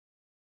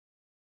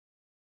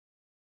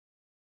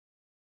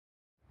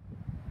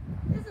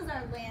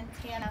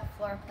Lantana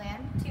floor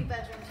plan,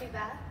 2-bedroom,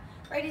 2-bath.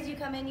 Right as you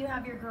come in, you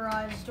have your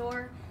garage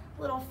door,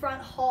 little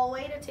front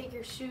hallway to take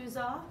your shoes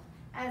off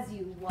as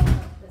you walk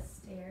up the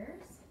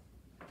stairs.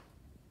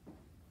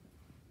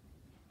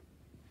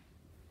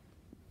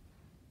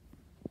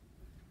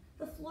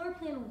 The floor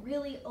plan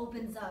really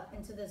opens up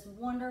into this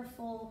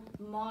wonderful,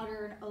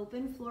 modern,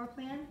 open floor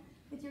plan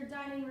with your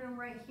dining room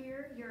right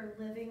here, your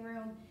living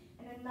room,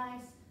 and a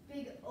nice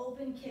big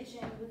open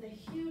kitchen with a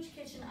huge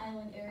kitchen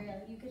island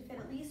area. You could fit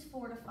at least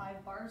 4 to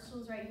 5 bar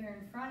stools right here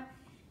in front,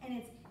 and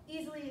it's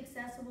easily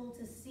accessible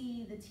to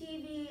see the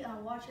TV,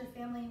 watch your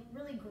family,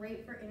 really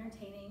great for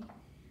entertaining.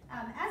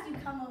 As you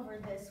come over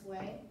this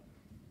way,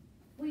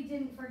 we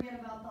didn't forget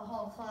about the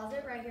hall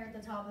closet right here at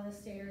the top of the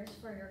stairs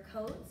for your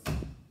coats.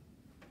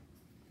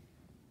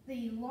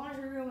 The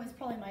laundry room is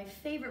probably my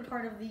favorite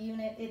part of the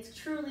unit. It's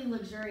truly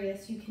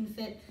luxurious. You can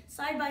fit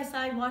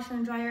side-by-side washer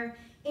and dryer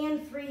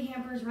and 3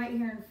 hampers right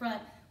here in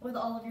front with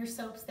all of your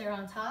soaps there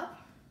on top.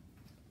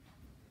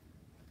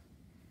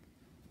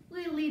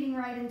 Leading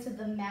right into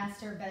the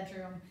master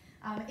bedroom.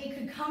 It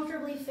could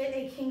comfortably fit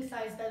a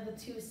king-size bed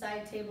with 2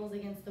 side tables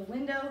against the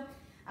window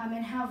and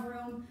have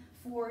room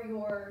for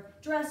your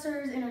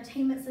dressers,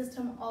 entertainment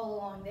system all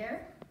along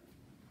there.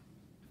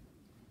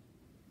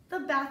 The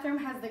bathroom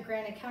has the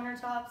granite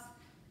countertops,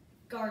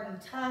 garden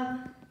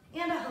tub,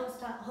 and a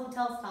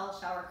hotel-style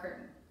shower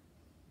curtain.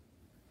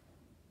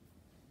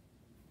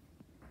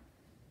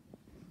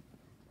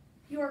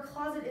 Your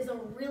closet is a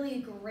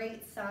really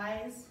great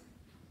size,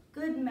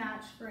 good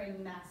match for a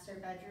master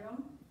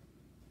bedroom.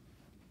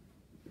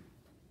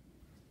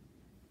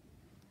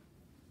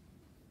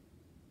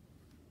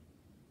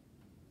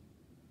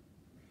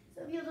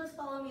 So if you'll just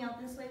follow me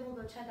out this way, we'll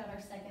go check out our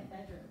second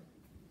bedroom.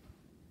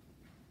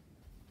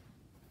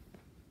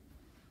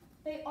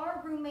 They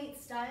are roommate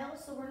style,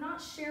 so we're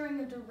not sharing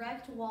a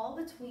direct wall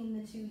between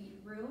the 2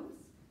 rooms.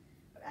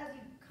 But as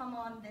you come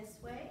on this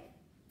way,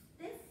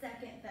 this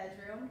second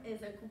bedroom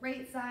is a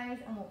great size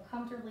and will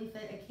comfortably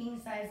fit a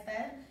king-size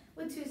bed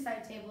with 2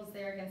 side tables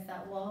there against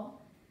that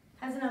wall.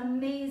 Has an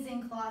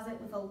amazing closet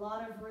with a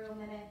lot of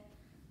room in it.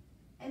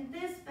 And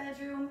this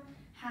bedroom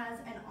has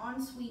an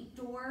ensuite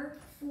door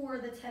for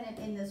the tenant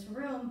in this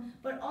room,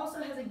 but also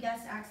has a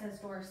guest access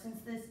door since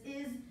this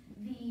is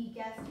the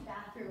guest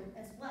bathroom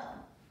as well.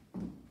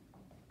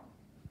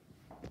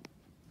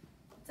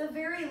 It's a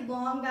very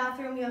long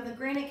bathroom. You have the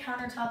granite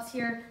countertops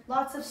here,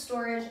 lots of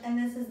storage, and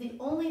this is the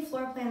only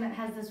floor plan that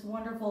has this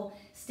wonderful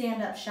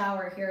stand-up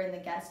shower here in the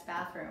guest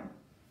bathroom.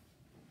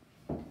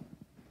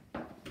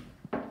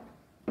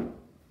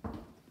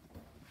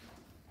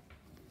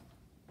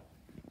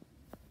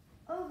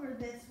 Over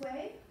this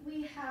way,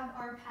 we have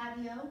our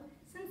patio.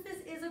 Since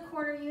this is a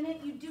corner unit,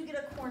 you do get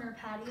a corner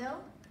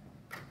patio.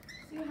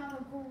 So you have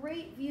a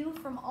great view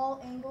from all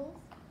angles.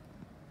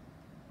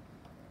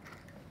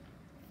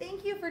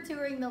 Thank you for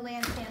touring the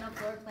Lantana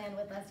floor plan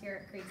with us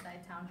here at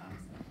Creekside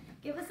Townhomes.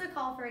 Give us a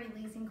call for any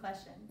leasing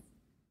questions.